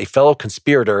becomes a fellow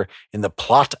conspirator in the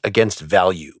plot against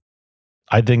value.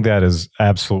 I think that is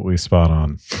absolutely spot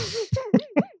on.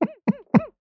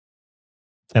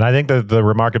 And I think that the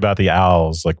remark about the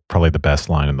owl is like probably the best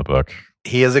line in the book.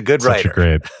 He is a good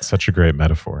writer. Such a great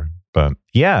metaphor. But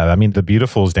yeah, I mean, the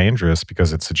beautiful is dangerous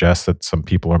because it suggests that some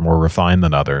people are more refined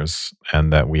than others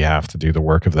and that we have to do the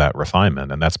work of that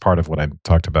refinement. And that's part of what I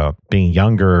talked about, being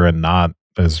younger and not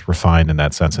as refined in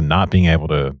that sense and not being able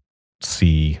to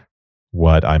see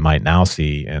what I might now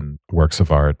see in works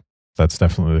of art. That's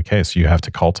definitely the case. You have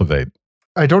to cultivate.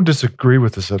 I don't disagree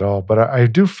with this at all, but I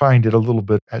do find it a little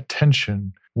bit at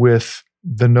tension with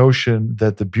the notion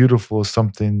that the beautiful is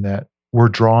something that we're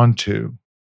drawn to,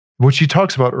 which he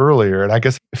talks about earlier. And I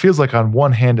guess it feels like on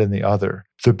one hand and the other,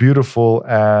 the beautiful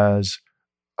as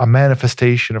a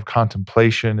manifestation of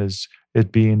contemplation, is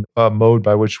it being a mode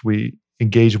by which we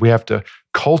engage. We have to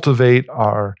cultivate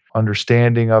our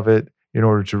understanding of it in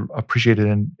order to appreciate it.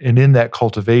 And in that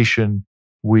cultivation,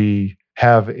 we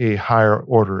have a higher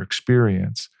order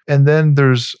experience. And then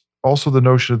there's also the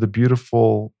notion of the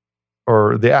beautiful,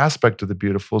 or the aspect of the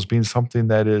beautiful, as being something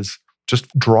that is just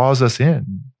draws us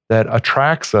in, that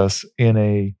attracts us in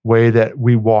a way that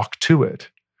we walk to it,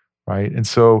 right? And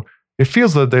so it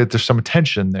feels that there's some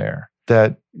tension there,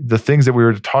 that the things that we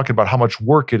were talking about, how much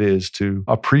work it is to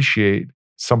appreciate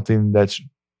something that's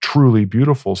truly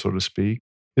beautiful, so to speak,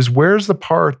 is where's the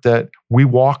part that we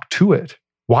walk to it?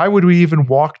 Why would we even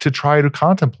walk to try to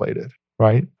contemplate it,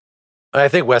 right? I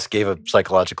think Wes gave a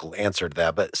psychological answer to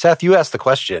that. But Seth, you asked the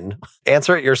question.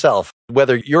 Answer it yourself,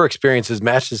 whether your experiences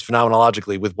matches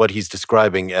phenomenologically with what he's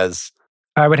describing as...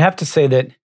 I would have to say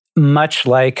that much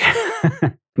like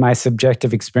my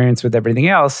subjective experience with everything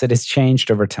else, it has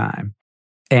changed over time.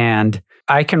 And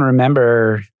I can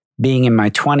remember being in my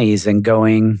 20s and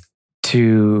going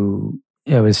to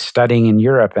I was studying in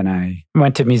Europe and I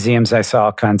went to museums. I saw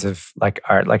all kinds of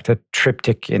art, like the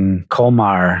triptych in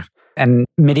Colmar, and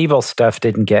medieval stuff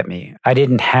didn't get me. I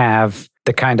didn't have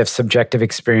the kind of subjective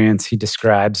experience he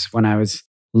describes when I was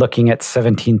looking at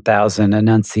 17,000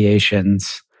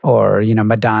 Annunciations or,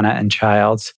 Madonna and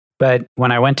Childs. But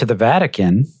when I went to the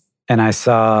Vatican and I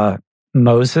saw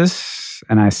Moses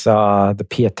and I saw the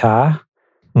Pietà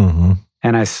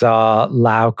and I saw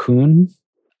Lao Kun,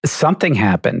 something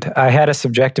happened. I had a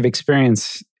subjective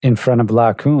experience in front of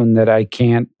Lao Kun that I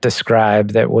can't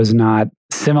describe that was not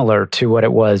similar to what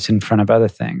it was in front of other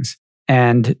things.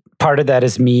 And part of that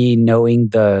is me knowing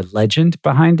the legend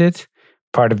behind it.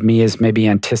 Part of me is maybe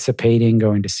anticipating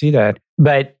going to see that.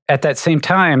 But at that same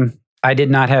time, I did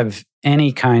not have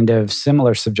any kind of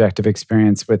similar subjective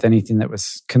experience with anything that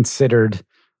was considered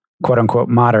quote unquote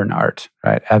modern art,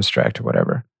 right? Abstract or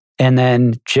whatever. And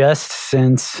then just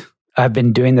since I've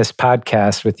been doing this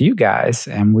podcast with you guys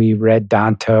and we read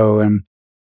Danto and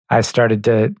I started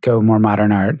to go more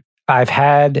modern art, I've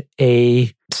had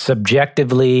a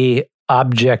subjectively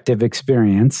objective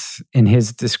experience in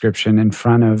his description in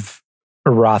front of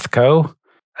Rothko,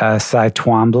 Cy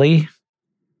Twombly,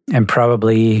 and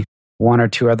probably one or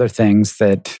two other things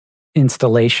that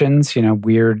installations,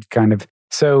 weird kind of.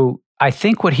 So I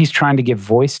think what he's trying to give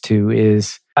voice to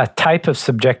is a type of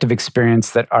subjective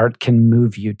experience that art can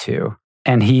move you to.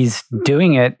 And he's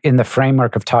doing it in the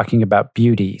framework of talking about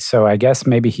beauty. So I guess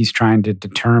maybe he is trying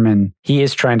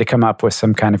to come up with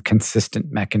some kind of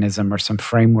consistent mechanism or some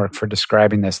framework for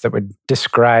describing this that would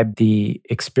describe the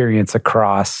experience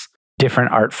across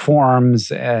different art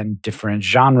forms and different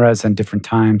genres and different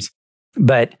times.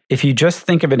 But if you just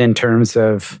think of it in terms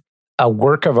of a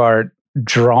work of art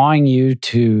drawing you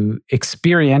to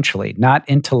experientially, not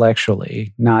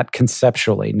intellectually, not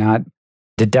conceptually, not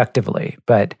deductively,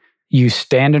 but you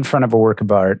stand in front of a work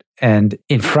of art and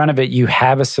in front of it, you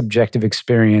have a subjective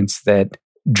experience that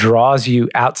draws you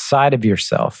outside of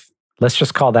yourself. Let's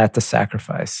just call that the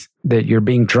sacrifice, that you're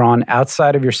being drawn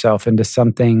outside of yourself into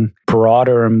something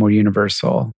broader and more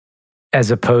universal, as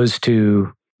opposed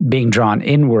to being drawn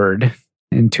inward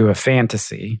into a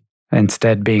fantasy,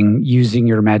 instead using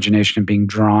your imagination and being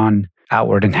drawn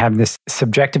outward and have this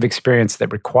subjective experience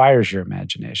that requires your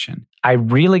imagination. I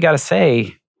really got to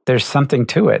say, there's something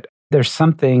to it. There's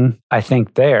something, I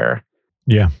think, there.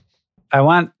 Yeah. I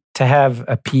want to have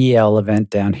a PEL event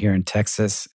down here in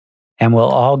Texas, and we'll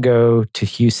all go to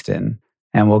Houston,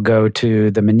 and we'll go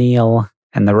to the Menil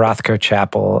and the Rothko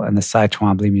Chapel and the Cy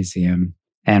Twombly Museum,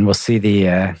 and we'll see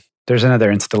there's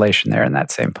another installation there in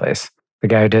that same place. The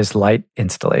guy who does light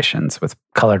installations with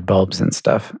colored bulbs and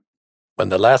stuff. When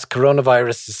the last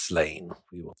coronavirus is slain,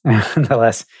 we will.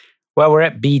 We're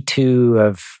at B2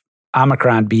 of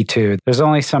Omicron B2. There's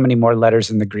only so many more letters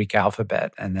in the Greek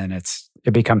alphabet, and then it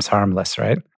becomes harmless,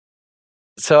 right?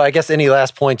 So I guess any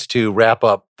last points to wrap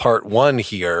up part one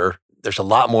here? There's a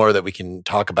lot more that we can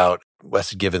talk about.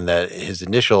 Wes had given that his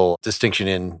initial distinction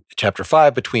in chapter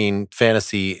 5 between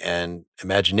fantasy and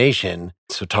imagination.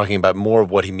 So talking about more of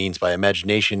what he means by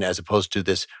imagination as opposed to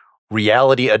this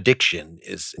reality addiction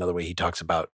is another way he talks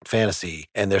about fantasy.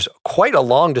 And there's quite a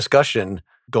long discussion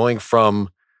going from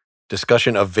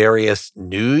discussion of various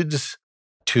nudes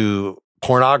to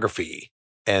pornography.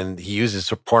 And he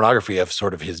uses pornography as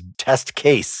sort of his test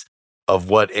case of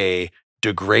what a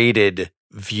degraded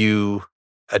view,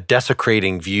 a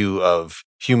desecrating view of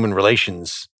human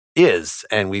relations is.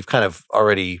 And we've kind of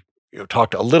already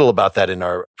talked a little about that in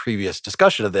our previous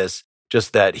discussion of this,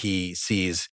 just that he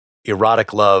sees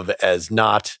erotic love as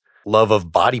not love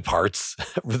of body parts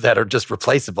that are just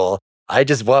replaceable. I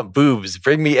just want boobs.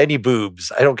 Bring me any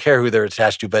boobs. I don't care who they're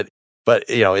attached to, but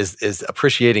is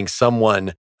appreciating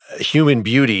someone, human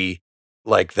beauty,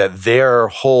 like that their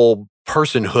whole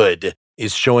personhood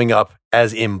is showing up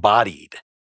as embodied,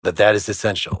 that is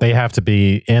essential. They have to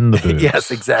be in the boobs. Yes,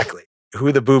 exactly.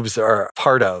 Who the boobs are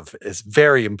part of is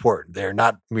very important. They're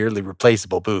not merely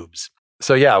replaceable boobs.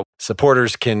 So yeah,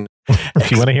 supporters can... If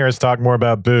you want to hear us talk more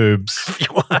about boobs, if you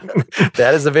want,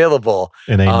 that is available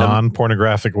in a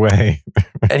non-pornographic way.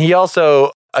 And he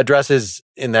also addresses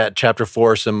in that chapter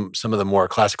 4 some of the more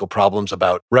classical problems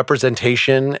about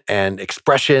representation and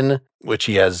expression, which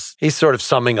he's sort of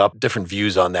summing up different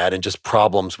views on that and just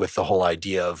problems with the whole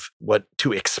idea of what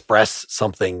to express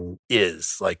something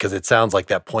is. Like, because it sounds like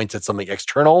that points at something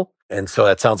external. And so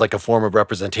that sounds like a form of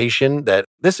representation that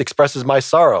this expresses my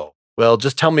sorrow. Well,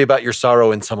 just tell me about your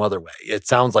sorrow in some other way. It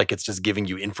sounds like it's just giving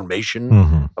you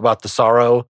information about the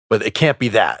sorrow, but it can't be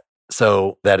that.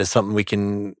 So that is something we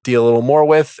can deal a little more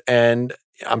with. And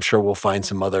I'm sure we'll find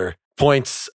some other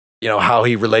points, how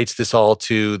he relates this all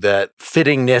to that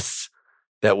fittingness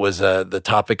that was the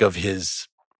topic of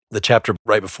the chapter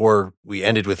right before we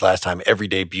ended with last time,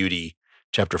 Everyday Beauty,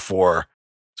 chapter 4.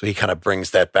 So he kind of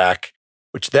brings that back,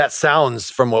 which that sounds,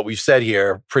 from what we've said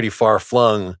here, pretty far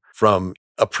flung from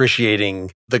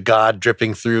appreciating the God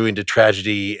dripping through into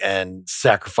tragedy and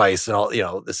sacrifice and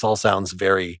all. This all sounds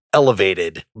very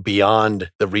elevated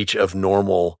beyond the reach of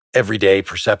normal everyday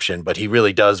perception. But he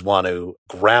really does want to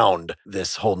ground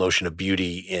this whole notion of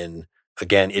beauty in,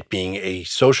 again, it being a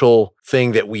social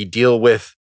thing that we deal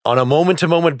with on a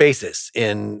moment-to-moment basis,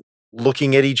 in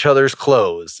looking at each other's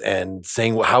clothes and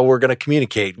saying how we're going to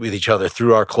communicate with each other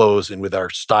through our clothes and with our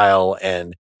style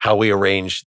and how we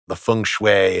arrange the feng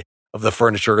shui of the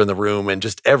furniture in the room, and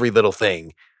just every little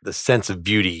thing. The sense of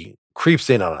beauty creeps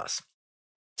in on us.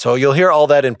 So you'll hear all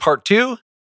that in part 2.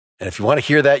 And if you want to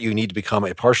hear that, you need to become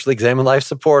a Partially Examined Life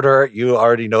supporter. You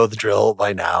already know the drill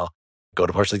by now. Go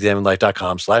to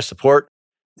partiallyexaminedlife.com/support.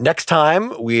 Next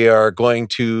time, we are going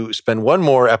to spend one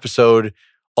more episode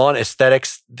on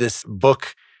aesthetics. This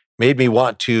book made me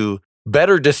want to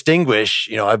better distinguish.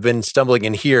 I've been stumbling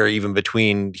in here even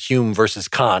between Hume versus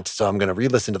Kant. So I'm going to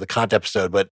re-listen to the Kant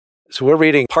episode. So we're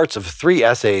reading parts of 3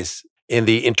 essays in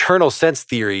the internal sense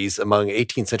theories among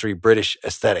 18th century British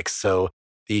aesthetics. So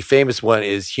the famous one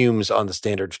is Hume's On the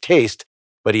Standard of Taste,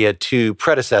 but he had 2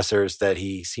 predecessors that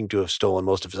he seemed to have stolen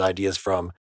most of his ideas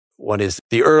from. One is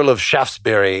the Earl of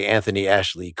Shaftesbury, Anthony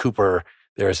Ashley Cooper.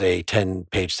 There's a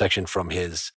 10-page section from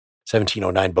his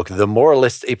 1709 book, The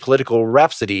Moralist, A Political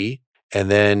Rhapsody. And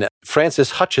then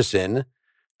Francis Hutcheson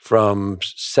from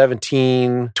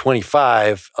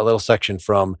 1725, a little section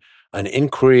from An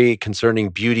Inquiry Concerning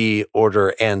Beauty,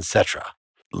 Order, and Cetera.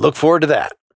 Look forward to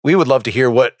that. We would love to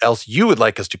hear what else you would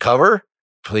like us to cover.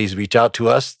 Please reach out to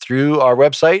us through our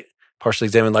website,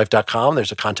 partiallyexaminedlife.com.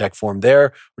 There's a contact form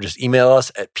there, or just email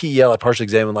us at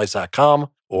pel@partiallyexaminedlife.com,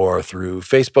 or through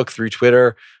Facebook, through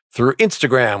Twitter, through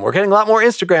Instagram. We're getting a lot more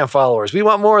Instagram followers. We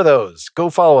want more of those. Go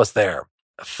follow us there.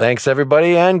 Thanks,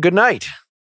 everybody, and good night.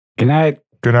 Good night.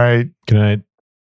 Good night. Good night.